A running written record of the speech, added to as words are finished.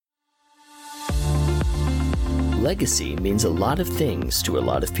Legacy means a lot of things to a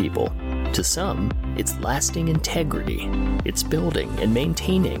lot of people. To some, it's lasting integrity. It's building and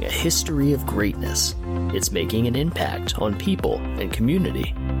maintaining a history of greatness. It's making an impact on people and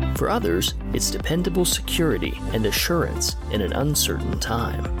community. For others, it's dependable security and assurance in an uncertain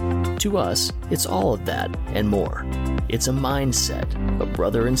time. To us, it's all of that and more. It's a mindset, a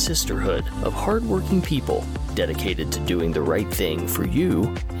brother and sisterhood of hardworking people dedicated to doing the right thing for you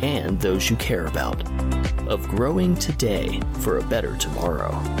and those you care about. Of growing today for a better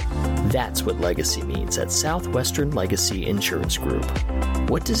tomorrow. That's what legacy means at Southwestern Legacy Insurance Group.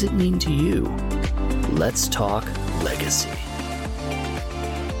 What does it mean to you? Let's talk legacy.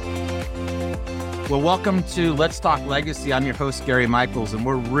 Well, welcome to Let's Talk Legacy. I'm your host, Gary Michaels, and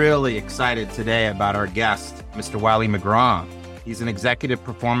we're really excited today about our guest, Mr. Wiley McGraw. He's an executive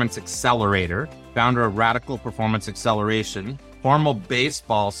performance accelerator, founder of Radical Performance Acceleration, former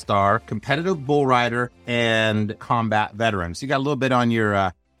baseball star, competitive bull rider, and combat veteran. So you got a little bit on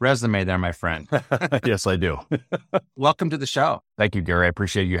your resume there, my friend. Yes, I do. Welcome to the show. Thank you, Gary. I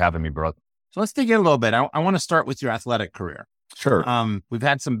appreciate you having me, bro. So let's dig in a little bit. I want to start with your athletic career. Sure. We've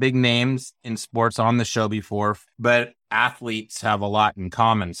had some big names in sports on the show before, but athletes have a lot in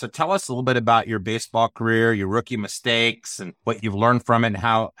common. So tell us a little bit about your baseball career, your rookie mistakes, and what you've learned from it, and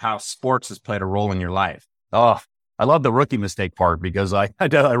how sports has played a role in your life. Oh, I love the rookie mistake part because I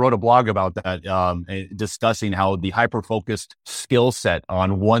wrote a blog about that, discussing how the hyper-focused skill set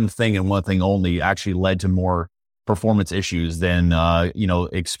on one thing and one thing only actually led to more performance issues than,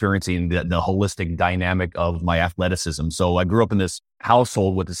 experiencing the holistic dynamic of my athleticism. So I grew up in this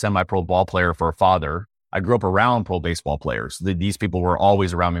household with a semi-pro ball player for a father. I grew up around pro baseball players. These people were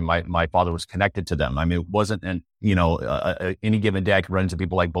always around me. My father was connected to them. I mean, it wasn't, any given day I could run into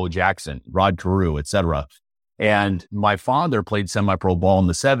people like Bo Jackson, Rod Carew, et cetera. And my father played semi-pro ball in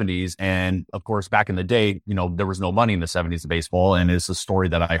the 70s. And of course, back in the day, there was no money in the 70s of baseball. And it's a story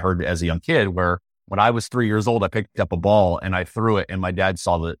that I heard as a young kid where when I was 3 years old, I picked up a ball and I threw it, and my dad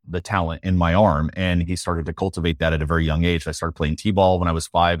saw the talent in my arm, and he started to cultivate that at a very young age. I started playing t-ball when I was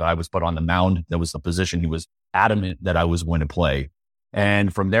 5. I was put on the mound. That was the position he was adamant that I was going to play.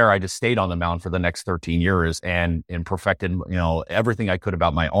 And from there, I just stayed on the mound for the next 13 years and perfected, everything I could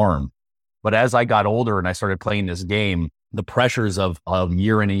about my arm. But as I got older and I started playing this game, the pressures of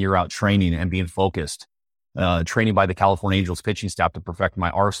year in and year out training and being focused, training by the California Angels pitching staff to perfect my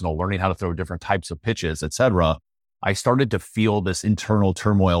arsenal, learning how to throw different types of pitches, et cetera, I started to feel this internal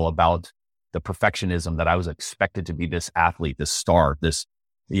turmoil about the perfectionism that I was expected to be this athlete, this star, this,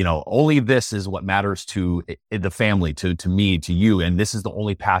 only this is what matters to the family, to me, to you. And this is the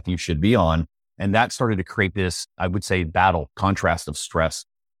only path you should be on. And that started to create this, I would say, contrast of stress.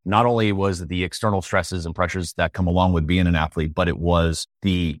 Not only was it the external stresses and pressures that come along with being an athlete, but it was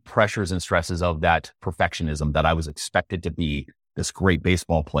the pressures and stresses of that perfectionism that I was expected to be this great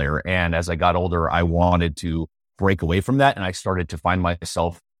baseball player. And as I got older, I wanted to break away from that. And I started to find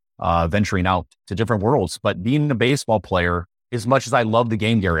myself venturing out to different worlds. But being a baseball player, as much as I love the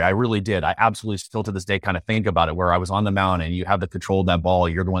game, Gary, I really did. I absolutely still to this day kind of think about it, where I was on the mound and you have the control of that ball.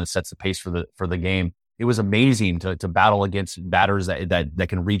 You're the one that sets the pace for the game. It was amazing to battle against batters that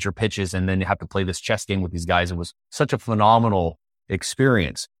can read your pitches, and then you have to play this chess game with these guys. It was such a phenomenal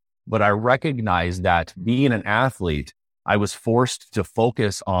experience. But I recognized that being an athlete, I was forced to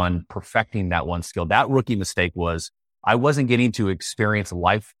focus on perfecting that one skill. That rookie mistake was I wasn't getting to experience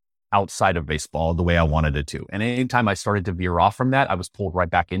life outside of baseball the way I wanted it to. And anytime I started to veer off from that, I was pulled right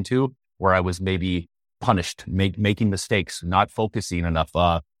back into where I was maybe punished, making mistakes, not focusing enough.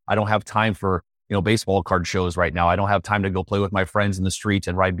 I don't have time for baseball card shows right now. I don't have time to go play with my friends in the streets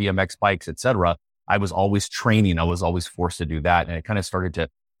and ride BMX bikes, et cetera. I was always training. I was always forced to do that. And it kind of started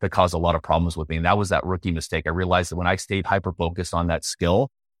to cause a lot of problems with me. And that was that rookie mistake. I realized that when I stayed hyper-focused on that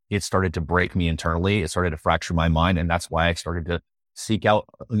skill, it started to break me internally. It started to fracture my mind. And that's why I started to seek out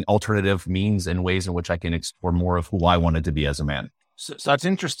alternative means and ways in which I can explore more of who I wanted to be as a man. So that's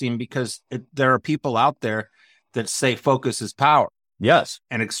interesting because there are people out there that say focus is power. Yes.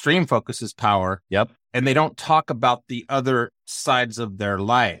 And extreme focus is power. Yep. And they don't talk about the other sides of their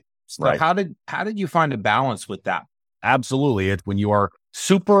life. So right. How did you find a balance with that? Absolutely. It's when you are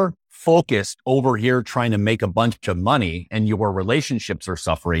super focused over here trying to make a bunch of money and your relationships are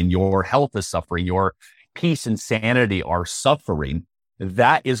suffering, your health is suffering, your peace and sanity are suffering,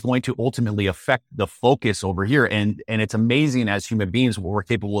 that is going to ultimately affect the focus over here. And it's amazing as human beings what we're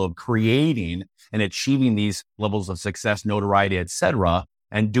capable of creating and achieving these levels of success, notoriety, et cetera,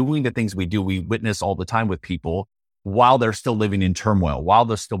 and doing the things we do. We witness all the time with people while they're still living in turmoil, while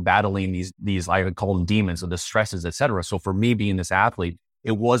they're still battling these I would call them demons or the stresses, et cetera. So for me being this athlete,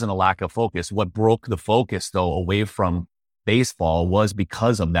 it wasn't a lack of focus. What broke the focus, though, away from baseball was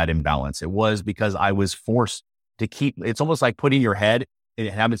because of that imbalance. It was because I was forced to keep, it's almost like putting your head and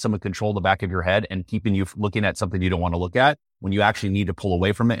having someone control the back of your head and keeping you looking at something you don't want to look at when you actually need to pull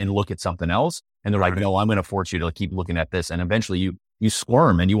away from it and look at something else. And they're like, no, I'm going to force you to keep looking at this. And eventually you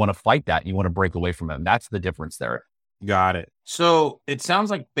squirm and you want to fight that and you want to break away from it. And that's the difference there. Got it. So it sounds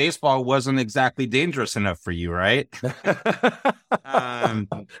like baseball wasn't exactly dangerous enough for you, right?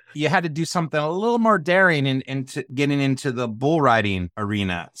 You had to do something a little more daring into getting into the bull riding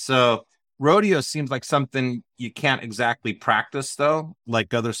arena. So rodeo seems like something you can't exactly practice, though,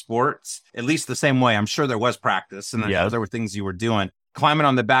 like other sports, at least the same way. I'm sure there was practice and there were things you were doing. Climbing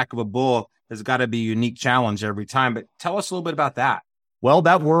on the back of a bull has got to be a unique challenge every time. But tell us a little bit about that. Well,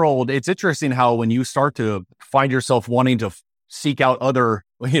 that world, it's interesting how when you start to find yourself wanting to seek out other,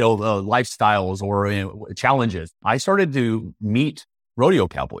 lifestyles or challenges, I started to meet rodeo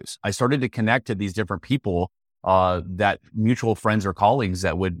cowboys. I started to connect to these different people that mutual friends or colleagues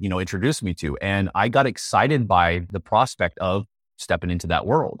that would, introduce me to. And I got excited by the prospect of stepping into that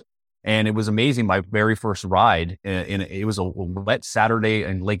world. And it was amazing. My very first ride, it was a wet Saturday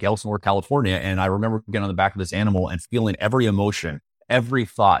in Lake Elsinore, California. And I remember getting on the back of this animal and feeling every emotion, every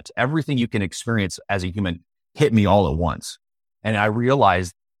thought, everything you can experience as a human hit me all at once. And I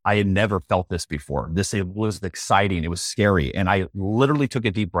realized I had never felt this before. It was exciting. It was scary. And I literally took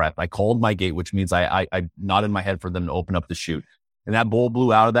a deep breath. I called my gate, which means I nodded my head for them to open up the chute. And that bull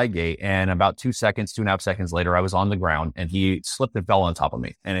blew out of that gate. And about 2.5 seconds later, I was on the ground and he slipped and fell on top of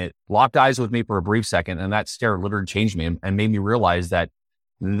me. And it locked eyes with me for a brief second. And that stare literally changed me and made me realize that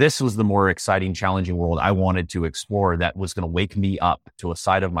this was the more exciting, challenging world I wanted to explore that was going to wake me up to a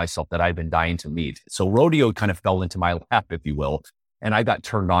side of myself that I've been dying to meet. So rodeo kind of fell into my lap, if you will, and I got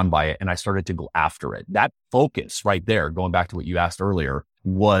turned on by it and I started to go after it. That focus right there, going back to what you asked earlier,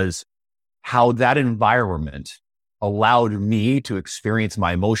 was how that environment allowed me to experience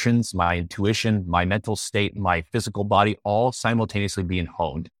my emotions, my intuition, my mental state, my physical body, all simultaneously being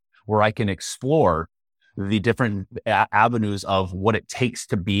honed, where I can explore the different avenues of what it takes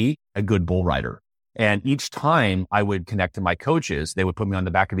to be a good bull rider. And each time I would connect to my coaches, they would put me on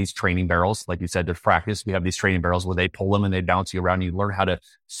the back of these training barrels. Like you said, to practice, we have these training barrels where they pull them and they bounce you around. You learn how to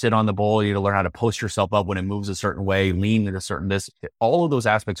sit on the bull. You learn how to post yourself up when it moves a certain way, lean in a certain this. All of those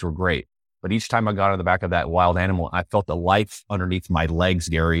aspects were great. But each time I got on the back of that wild animal, I felt the life underneath my legs,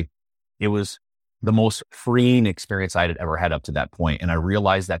 Gary. It was the most freeing experience I had ever had up to that point. And I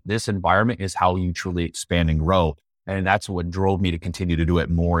realized that this environment is how you truly expand and grow. And that's what drove me to continue to do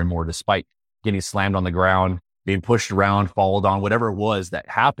it more and more, despite getting slammed on the ground, being pushed around, followed on, whatever it was that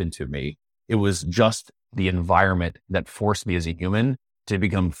happened to me. It was just the environment that forced me as a human to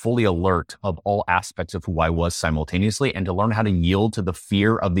become fully alert of all aspects of who I was simultaneously and to learn how to yield to the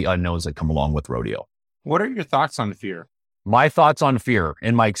fear of the unknowns that come along with rodeo. What are your thoughts on fear? My thoughts on fear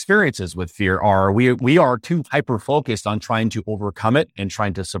and my experiences with fear are we are too hyper-focused on trying to overcome it and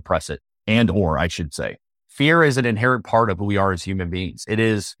trying to suppress it, or I should say. Fear is an inherent part of who we are as human beings. It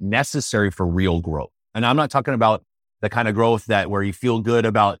is necessary for real growth. And I'm not talking about the kind of growth that where you feel good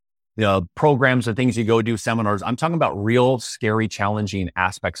about programs and things you go do, seminars. I'm talking about real, scary, challenging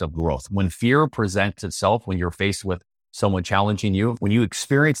aspects of growth. When fear presents itself, when you're faced with someone challenging you, when you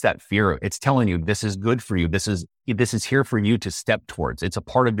experience that fear, it's telling you this is good for you. This is here for you to step towards. It's a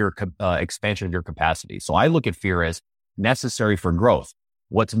part of your expansion of your capacity. So I look at fear as necessary for growth.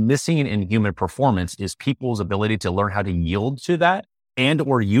 What's missing in human performance is people's ability to learn how to yield to that and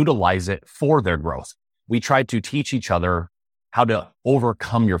or utilize it for their growth. We try to teach each other how to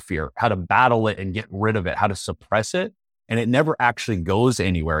overcome your fear, how to battle it and get rid of it, how to suppress it. And it never actually goes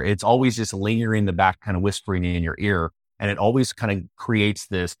anywhere. It's always just lingering in the back, kind of whispering in your ear. And it always kind of creates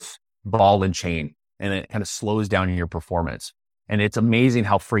this ball and chain, and it kind of slows down your performance. And it's amazing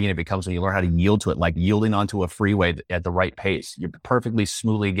how freeing it becomes when you learn how to yield to it, like yielding onto a freeway at the right pace. You're perfectly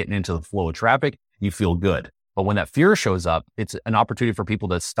smoothly getting into the flow of traffic. You feel good. But when that fear shows up, it's an opportunity for people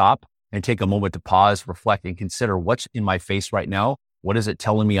to stop and take a moment to pause, reflect, and consider what's in my face right now. What is it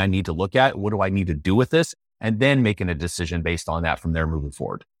telling me I need to look at? What do I need to do with this? And then making a decision based on that from there moving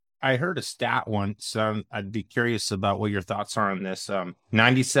forward. I heard a stat once. I'd be curious about what your thoughts are on this.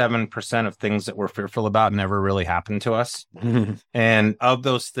 97% of things that we're fearful about never really happened to us. And of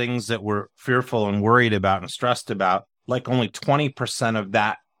those things that we're fearful and worried about and stressed about, like only 20% of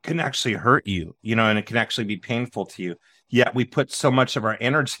that can actually hurt you, and it can actually be painful to you. Yet we put so much of our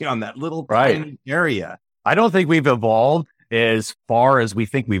energy on that little tiny area. I don't think we've evolved as far as we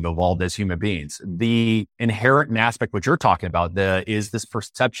think we've evolved as human beings. The inherent aspect, what you're talking about, is this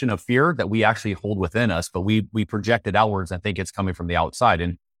perception of fear that we actually hold within us, but we project it outwards and think it's coming from the outside.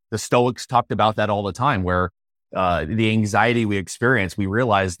 And the Stoics talked about that all the time, where the anxiety we experience, we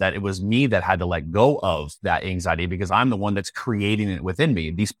realized that it was me that had to let go of that anxiety because I'm the one that's creating it within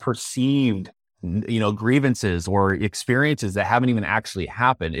me. These perceived, grievances or experiences that haven't even actually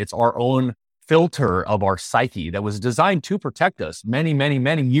happened. It's our own filter of our psyche that was designed to protect us many, many,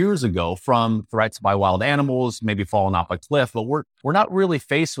 many years ago from threats by wild animals, maybe falling off a cliff, but we're not really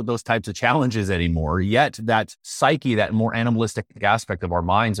faced with those types of challenges anymore. Yet that psyche, that more animalistic aspect of our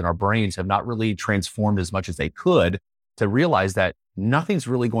minds and our brains have not really transformed as much as they could to realize that nothing's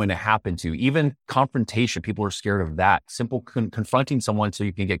really going to happen to you. Even confrontation, people are scared of that. Simple confronting someone so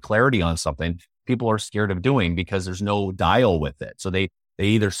you can get clarity on something, people are scared of doing because there's no dial with it. So they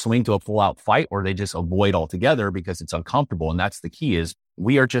either swing to a full out fight or they just avoid altogether because it's uncomfortable. And that's the key, is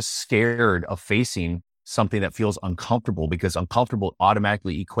we are just scared of facing something that feels uncomfortable because uncomfortable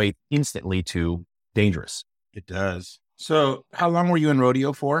automatically equate instantly to dangerous. It does. So how long were you in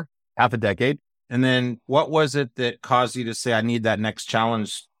rodeo for? Half a decade. And then what was it that caused you to say, I need that next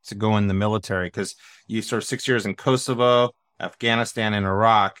challenge to go in the military? Because you served 6 years in Kosovo, Afghanistan, and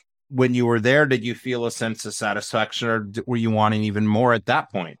Iraq. When you were there, did you feel a sense of satisfaction, or were you wanting even more at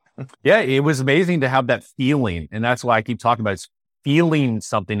that point? Yeah, it was amazing to have that feeling. And that's why I keep talking about it, feeling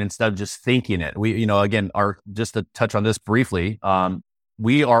something instead of just thinking it. We, again, just to touch on this briefly,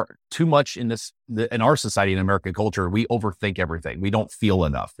 we are too much in our society, in American culture, we overthink everything. We don't feel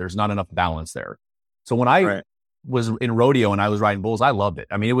enough. There's not enough balance there. So when I was in rodeo and I was riding bulls, I loved it.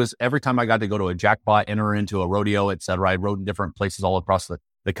 I mean, it was every time I got to go to a jackpot, enter into a rodeo, et cetera. I rode in different places all across the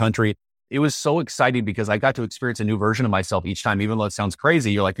country. It was so exciting because I got to experience a new version of myself each time, even though it sounds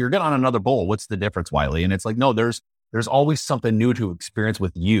crazy. You're like, you're getting on another bull. What's the difference, Wiley? And it's like, no, there's always something new to experience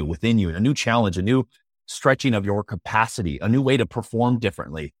within you, a new challenge, a new stretching of your capacity, a new way to perform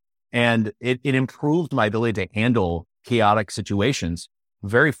differently. And it improved my ability to handle chaotic situations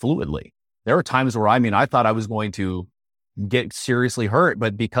very fluidly. There were times where, I thought I was going to get seriously hurt,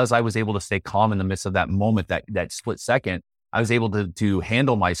 but because I was able to stay calm in the midst of that moment, that split second, I was able to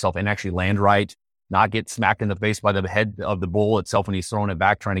handle myself and actually land right, not get smacked in the face by the head of the bull itself when he's throwing it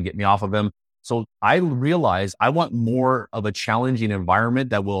back, trying to get me off of him. So I realized I want more of a challenging environment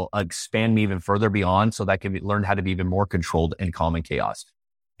that will expand me even further beyond, so that I can learn how to be even more controlled and calm in chaos.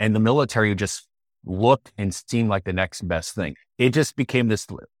 And the military just looked and seemed like the next best thing. It just became this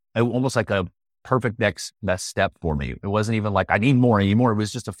almost like a perfect next best step for me. It wasn't even like I need more anymore. It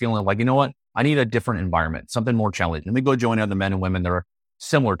was just a feeling of like, you know what? I need a different environment, something more challenging. Let me go join other men and women that are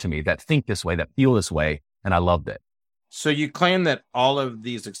similar to me, that think this way, that feel this way. And I loved it. So you claim that all of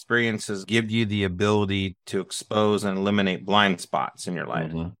these experiences give you the ability to expose and eliminate blind spots in your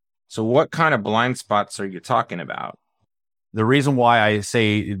life. Mm-hmm. So what kind of blind spots are you talking about? The reason why I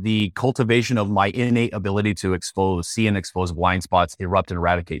say the cultivation of my innate ability to see and expose blind spots, erupt and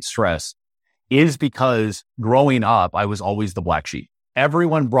eradicate stress, is because growing up, I was always the black sheep.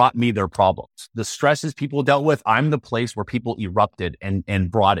 Everyone brought me their problems. The stresses people dealt with, I'm the place where people erupted and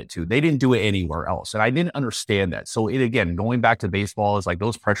brought it to. They didn't do it anywhere else. And I didn't understand that. So again, going back to baseball, is like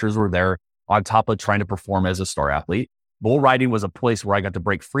those pressures were there on top of trying to perform as a star athlete. Bull riding was a place where I got to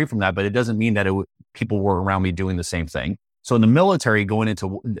break free from that, but it doesn't mean that people were around me doing the same thing. So in the military, going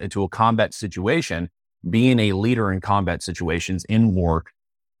into a combat situation, being a leader in combat situations in war,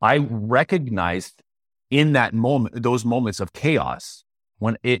 I recognized in that moment, those moments of chaos,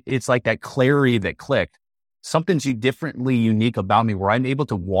 when it's like that clarity that clicked, something's differently unique about me, where I'm able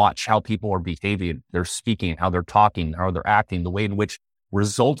to watch how people are behaving, they're speaking, how they're talking, how they're acting, the way in which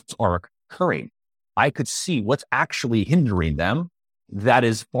results are occurring. I could see what's actually hindering them that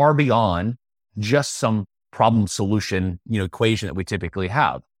is far beyond just some problem solution, equation that we typically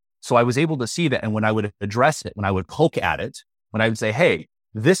have. So I was able to see that. And when I would address it, when I would poke at it, when I would say, hey,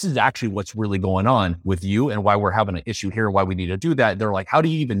 this is actually what's really going on with you and why we're having an issue here, why we need to do that. They're like, how do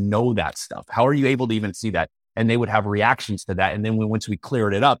you even know that stuff? How are you able to even see that? And they would have reactions to that. And then once we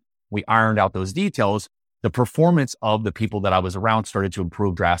cleared it up, we ironed out those details, the performance of the people that I was around started to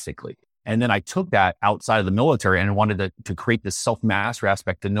improve drastically. And then I took that outside of the military and wanted to create this self-mastery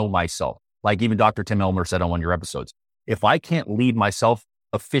aspect to know myself. Like even Dr. Tim Elmer said on one of your episodes, if I can't lead myself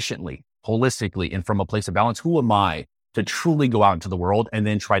efficiently, holistically, and from a place of balance, who am I to truly go out into the world and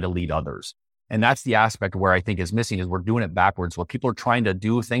then try to lead others? And that's the aspect where I think is missing, is we're doing it backwards, where people are trying to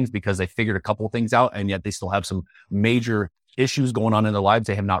do things because they figured a couple of things out, and yet they still have some major issues going on in their lives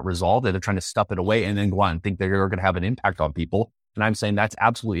they have not resolved, and they're trying to stuff it away and then go on and think they're going to have an impact on people. And I'm saying that's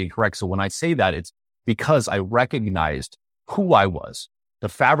absolutely incorrect. So when I say that, it's because I recognized who I was. The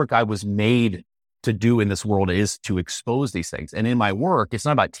fabric I was made to do in this world is to expose these things. And in my work, it's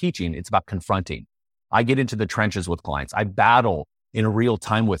not about teaching, it's about confronting. I get into the trenches with clients. I battle in real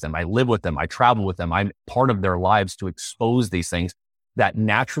time with them. I live with them. I travel with them. I'm part of their lives to expose these things that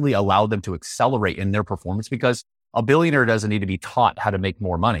naturally allow them to accelerate in their performance, because a billionaire doesn't need to be taught how to make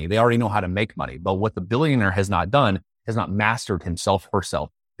more money. They already know how to make money. But what the billionaire has not done has not mastered himself, herself.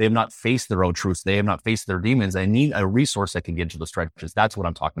 They have not faced their own truths. They have not faced their demons. They need a resource that can get into those trenches. That's what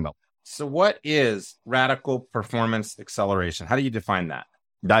I'm talking about. So what is radical performance acceleration? How do you define that?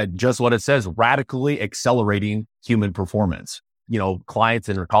 Just what it says, radically accelerating human performance. Clients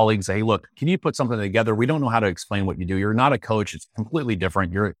and colleagues say, hey, look, can you put something together? We don't know how to explain what you do. You're not a coach. It's completely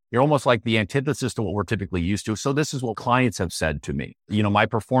different. You're almost like the antithesis to what we're typically used to. So this is what clients have said to me. My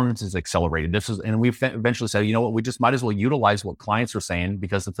performance is accelerated. And we've eventually said, you know what, we just might as well utilize what clients are saying,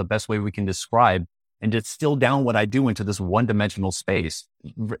 because it's the best way we can describe and distill down what I do into this one-dimensional space.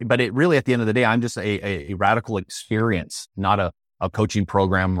 But it really, at the end of the day, I'm just a radical experience, not a coaching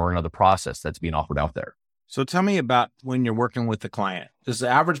program or another process that's being offered out there. So tell me about when you're working with the client. Does the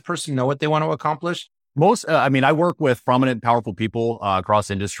average person know what they want to accomplish? I work with prominent, powerful people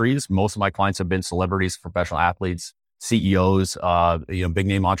across industries. Most of my clients have been celebrities, professional athletes, CEOs, big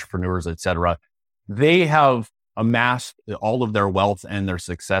name entrepreneurs, et cetera. They have amassed all of their wealth and their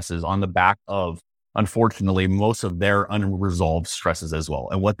successes on the back of, unfortunately, most of their unresolved stresses as well.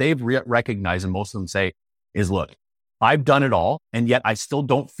 And what they've recognized, and most of them say, is, look, I've done it all, and yet I still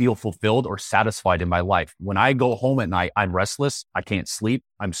don't feel fulfilled or satisfied in my life. When I go home at night, I'm restless. I can't sleep.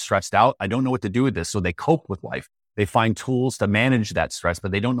 I'm stressed out. I don't know what to do with this. So they cope with life. They find tools to manage that stress,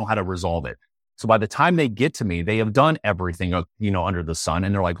 but they don't know how to resolve it. So by the time they get to me, they have done everything, under the sun.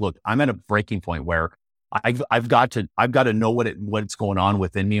 And they're like, look, I'm at a breaking point where I've got to know what's going on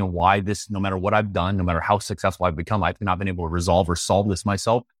within me, and why this, no matter what I've done, no matter how successful I've become, I've not been able to resolve or solve this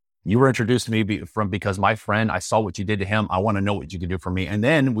myself. You were introduced to me because my friend, I saw what you did to him. I want to know what you can do for me. And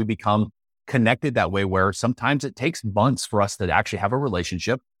then we become connected that way, where sometimes it takes months for us to actually have a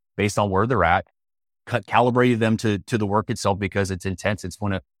relationship based on where they're at, calibrate them to the work itself, because it's intense. It's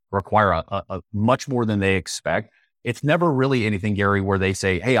going to require a much more than they expect. It's never really anything, Gary, where they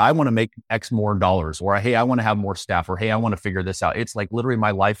say, hey, I want to make X more dollars, or hey, I want to have more staff, or hey, I want to figure this out. It's like literally my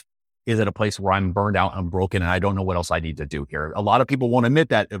life is at a place where I'm burned out, I'm broken, and I don't know what else I need to do here. A lot of people won't admit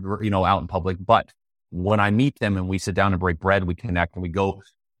that, out in public, but when I meet them and we sit down and break bread, we connect and we go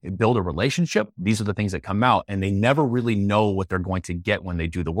build a relationship, these are the things that come out, and they never really know what they're going to get when they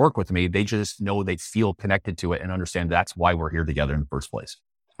do the work with me. They just know they feel connected to it and understand that's why we're here together in the first place.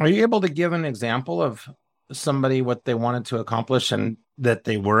 Are you able to give an example of somebody, what they wanted to accomplish and that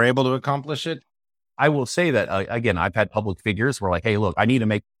they were able to accomplish it? I will say that, again, I've had public figures where like, hey, look, I need to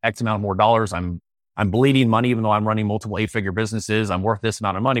make X amount more dollars. I'm bleeding money, even though I'm running multiple 8-figure businesses. I'm worth this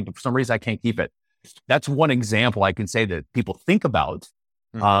amount of money, but for some reason I can't keep it. That's one example I can say that people think about.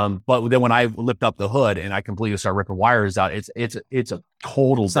 Mm-hmm. But then when I lift up the hood and I completely start ripping wires out, it's a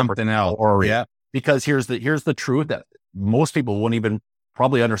total something else. Yeah. Because here's the truth that most people won't even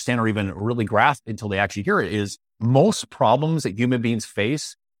probably understand or even really grasp until they actually hear it, is most problems that human beings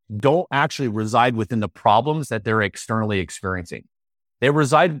face don't actually reside within the problems that they're externally experiencing. They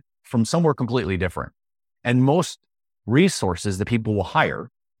reside from somewhere completely different. And most resources that people will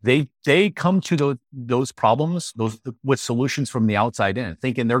hire, they come to those problems, with solutions from the outside in,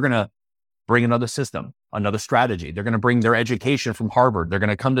 thinking they're going to bring another system, another strategy. They're going to bring their education from Harvard. They're going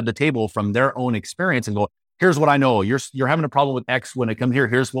to come to the table from their own experience and go, here's what I know. You're having a problem with X. When it comes here,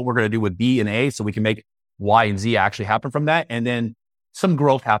 here's what we're going to do with B and A, so we can make Y and Z actually happen from that. And then some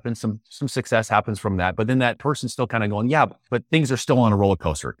growth happens, some success happens from that. But then that person's still kind of going, yeah, but things are still on a roller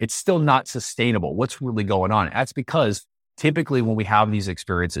coaster. It's still not sustainable. What's really going on? That's because typically when we have these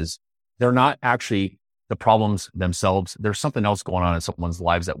experiences, they're not actually the problems themselves. There's something else going on in someone's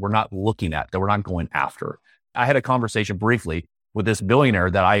lives that we're not looking at, that we're not going after. I had a conversation briefly with this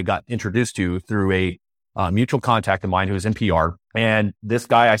billionaire that I got introduced to through a mutual contact of mine who's in PR. And this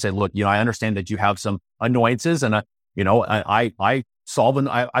guy, I said, look, I understand that you have some annoyances, and I solve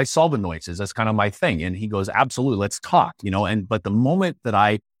annoyances. That's kind of my thing. And he goes, absolutely, let's talk, but the moment that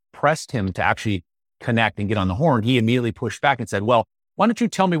I pressed him to actually connect and get on the horn, he immediately pushed back and said, well, why don't you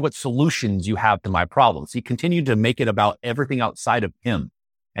tell me what solutions you have to my problems? He continued to make it about everything outside of him.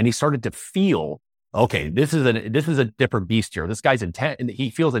 And he started to feel, okay, this is a different beast here. This guy's intense.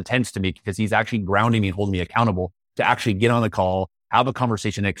 He feels intense to me because he's actually grounding me and holding me accountable to actually get on the call, have a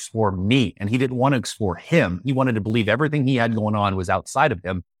conversation, explore me. And he didn't want to explore him. He wanted to believe everything he had going on was outside of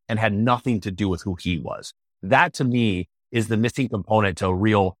him and had nothing to do with who he was. That to me is the missing component to a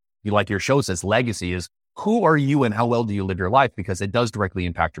real, like your show says, legacy, is who are you and how well do you live your life? Because it does directly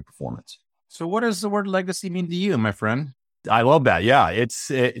impact your performance. So what does the word legacy mean to you, my friend? I love that. Yeah.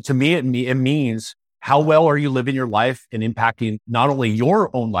 To me, it means how well are you living your life and impacting not only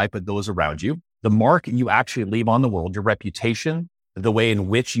your own life, but those around you, the mark you actually leave on the world, your reputation, the way in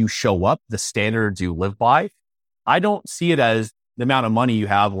which you show up, the standards you live by. I don't see it as the amount of money you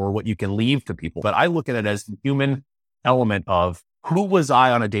have or what you can leave to people, but I look at it as the human element of who was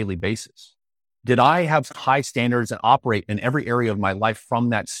I on a daily basis? Did I have high standards and operate in every area of my life from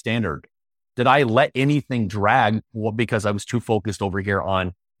that standard? Did I let anything drag because I was too focused over here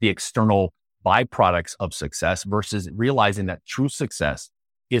on the external byproducts of success versus realizing that true success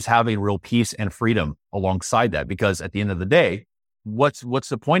is having real peace and freedom alongside that? Because at the end of the day, what's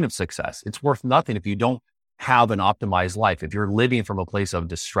the point of success? It's worth nothing if you don't have an optimized life, if you're living from a place of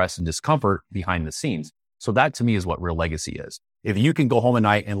distress and discomfort behind the scenes. So that to me is what real legacy is. If you can go home at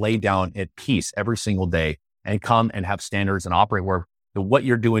night and lay down at peace every single day and come and have standards and operate where what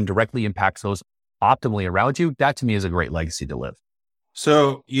you're doing directly impacts those optimally around you, that to me is a great legacy to live.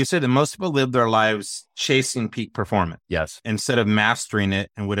 So you said that most people live their lives chasing peak performance. Yes. Instead of mastering it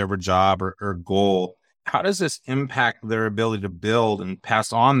in whatever job or goal. How does this impact their ability to build and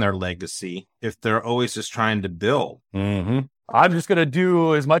pass on their legacy if they're always just trying to build? Mm-hmm. I'm just going to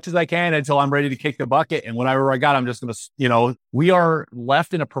do as much as I can until I'm ready to kick the bucket. And whatever I got, I'm just going to, we are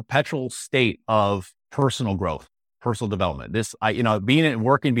left in a perpetual state of personal growth, personal development. Being and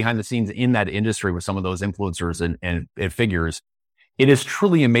working behind the scenes in that industry with some of those influencers and figures, it is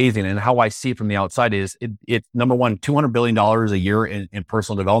truly amazing. And how I see it from the outside is it's number one, $200 billion a year in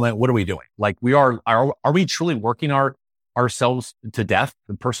personal development. What are we doing? Like are we truly working ourselves to death,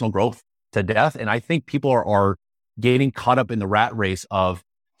 the personal growth to death? And I think people are getting caught up in the rat race of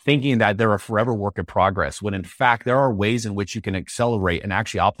thinking that they're a forever work in progress, when in fact, there are ways in which you can accelerate and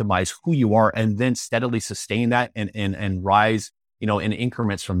actually optimize who you are and then steadily sustain that and rise, in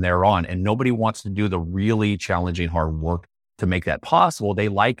increments from there on. And nobody wants to do the really challenging hard work to make that possible. They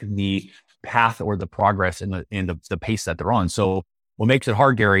like the path or the progress and the pace that they're on. So what makes it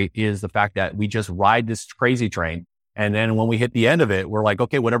hard, Gary, is the fact that we just ride this crazy train. And then when we hit the end of it, we're like,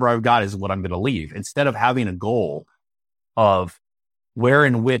 okay, whatever I've got is what I'm going to leave. Instead of having a goal of where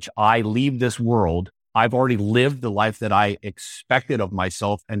in which I leave this world, I've already lived the life that I expected of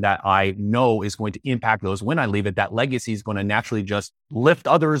myself and that I know is going to impact those when I leave it. That legacy is going to naturally just lift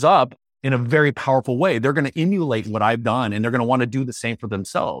others up in a very powerful way. They're going to emulate what I've done and they're going to want to do the same for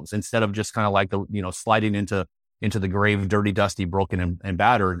themselves instead of just kind of like sliding into the grave, dirty, dusty, broken and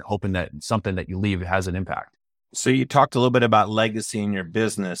battered, hoping that something that you leave has an impact. So you talked a little bit about legacy in your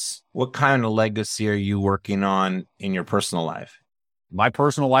business. What kind of legacy are you working on in your personal life? My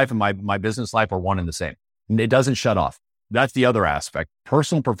personal life and my business life are one and the same. It doesn't shut off. That's the other aspect.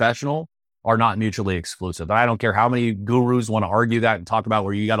 Personal and professional are not mutually exclusive. I don't care how many gurus want to argue that and talk about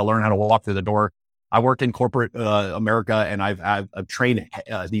where you got to learn how to walk through the door. I worked in corporate America and I've trained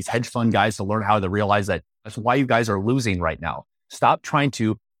these hedge fund guys to learn how to realize that that's why you guys are losing right now. Stop trying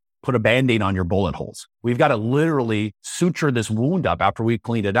to put a Band-Aid on your bullet holes. We've got to literally suture this wound up after we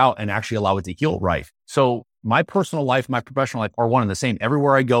cleaned it out and actually allow it to heal right. So my personal life, my professional life are one and the same.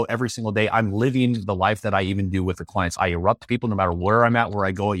 Everywhere I go, every single day, I'm living the life that I even do with the clients. I erupt people no matter where I'm at, where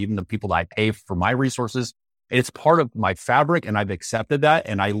I go, even the people that I pay for my resources. It's part of my fabric and I've accepted that.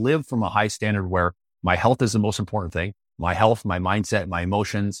 And I live from a high standard where my health is the most important thing. My health, my mindset, my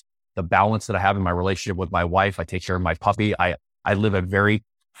emotions, the balance that I have in my relationship with my wife. I take care of my puppy. I live a very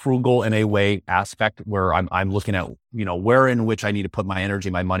frugal in a way aspect where I'm looking at, where in which I need to put my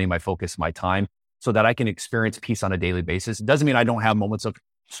energy, my money, my focus, my time so that I can experience peace on a daily basis. It doesn't mean I don't have moments of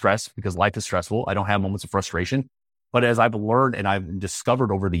stress because life is stressful. I don't have moments of frustration, but as I've learned and I've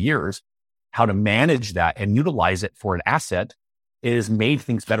discovered over the years how to manage that and utilize it for an asset, it has made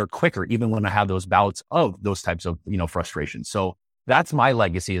things better quicker, even when I have those bouts of those types of, frustrations. So that's my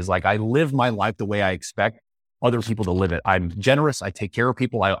legacy is like, I live my life the way I expect other people to live it. I'm generous. I take care of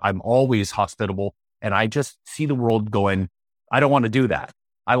people. I'm always hospitable. And I just see the world going, I don't want to do that.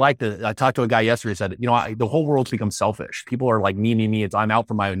 I talked to a guy yesterday, said, the whole world's become selfish. People are like, me. I'm out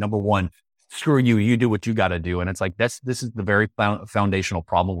for my number one. Screw you. You do what you got to do. And it's like, this is the very foundational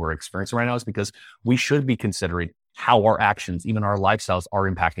problem we're experiencing right now is because we should be considering how our actions, even our lifestyles are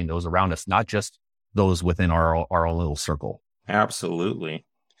impacting those around us, not just those within our own little circle. Absolutely.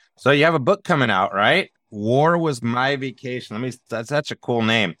 So you have a book coming out, right? War Was My Vacation. That's such a cool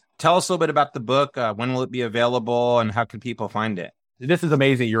name. Tell us a little bit about the book. When will it be available and how can people find it? This is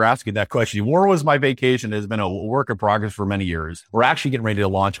amazing. You're asking that question. War Was My Vacation has been a work in progress for many years. We're actually getting ready to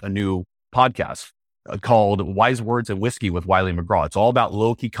launch a new podcast called Wise Words and Whiskey with Wiley McGraw. It's all about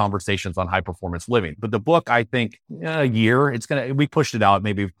low-key conversations on high performance living. But the book, I think a year, we pushed it out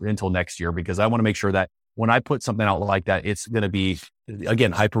maybe until next year, because I want to make sure that when I put something out like that, it's going to be,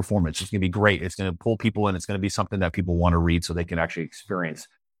 again, high performance. It's going to be great. It's going to pull people in. It's going to be something that people want to read so they can actually experience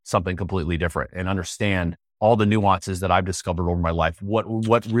something completely different and understand all the nuances that I've discovered over my life, what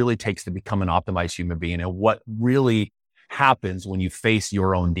really takes to become an optimized human being, and what really happens when you face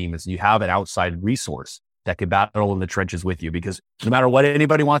your own demons. You have an outside resource that can battle in the trenches with you, because no matter what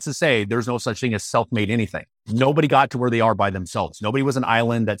anybody wants to say, there's no such thing as self-made anything. Nobody got to where they are by themselves. Nobody was an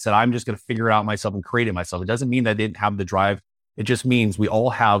island that said, I'm just going to figure it out myself and create it myself. It doesn't mean that they didn't have the drive. It just means we all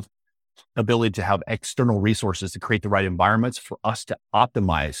have ability to have external resources to create the right environments for us to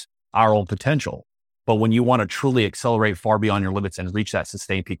optimize our own potential. But when you want to truly accelerate far beyond your limits and reach that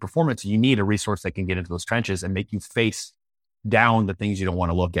sustained peak performance, you need a resource that can get into those trenches and make you face down the things you don't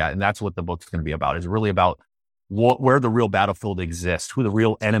want to look at. And that's what the book's going to be about. It's really about where the real battlefield exists, who the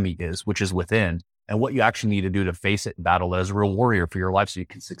real enemy is, which is within, and what you actually need to do to face it and battle it as a real warrior for your life so you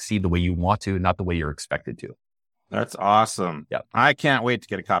can succeed the way you want to, not the way you're expected to. That's awesome. Yeah. I can't wait to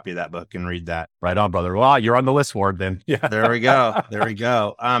get a copy of that book and read that. Right on, brother. Well, you're on the list for it then. Yeah. There we go. There we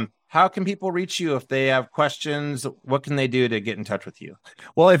go. How can people reach you if they have questions? What can they do to get in touch with you?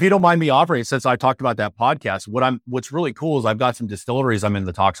 Well, if you don't mind me offering, since I talked about that podcast, what's really cool is I've got some distilleries I'm in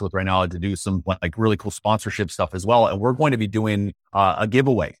the talks with right now to do some like really cool sponsorship stuff as well. And we're going to be doing a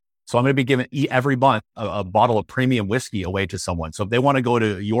giveaway. So I'm going to be giving every month a bottle of premium whiskey away to someone. So if they want to go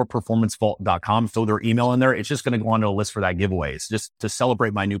to yourperformancevault.com, throw their email in there, it's just going to go onto a list for that giveaway. It's just to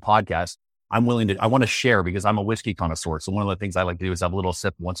celebrate my new podcast. I want to share because I'm a whiskey connoisseur. So one of the things I like to do is have a little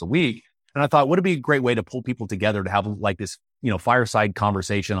sip once a week. And I thought, would it be a great way to pull people together to have like this, fireside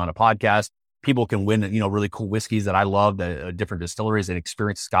conversation on a podcast? People can win, really cool whiskeys that I love, the different distilleries and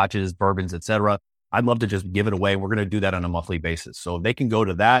experience scotches, bourbons, etc. I'd love to just give it away. We're going to do that on a monthly basis. So they can go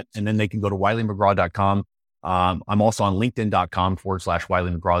to that, and then they can go to WileyMcGraw.com. I'm also on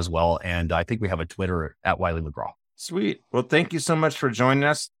LinkedIn.com/Wiley McGraw as well. And I think we have a Twitter at Wiley McGraw. Sweet. Well, thank you so much for joining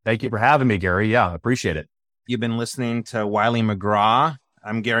us. Thank you for having me, Gary. Yeah, I appreciate it. You've been listening to Wiley McGraw.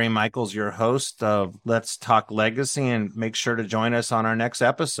 I'm Gary Michaels, your host of Let's Talk Legacy, and make sure to join us on our next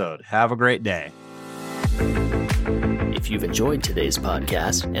episode. Have a great day. If you've enjoyed today's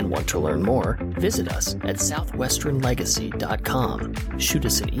podcast and want to learn more, visit us at southwesternlegacy.com. Shoot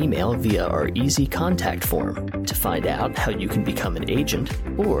us an email via our easy contact form to find out how you can become an agent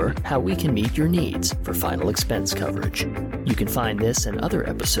or how we can meet your needs for final expense coverage. You can find this and other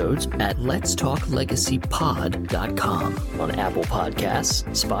episodes at letstalklegacypod.com on Apple Podcasts,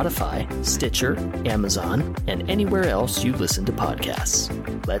 Spotify, Stitcher, Amazon, and anywhere else you listen to podcasts.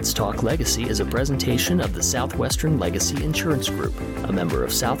 Let's Talk Legacy is a presentation of the Southwestern Legacy Insurance Group, a member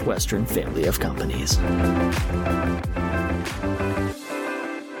of Southwestern Family of Companies.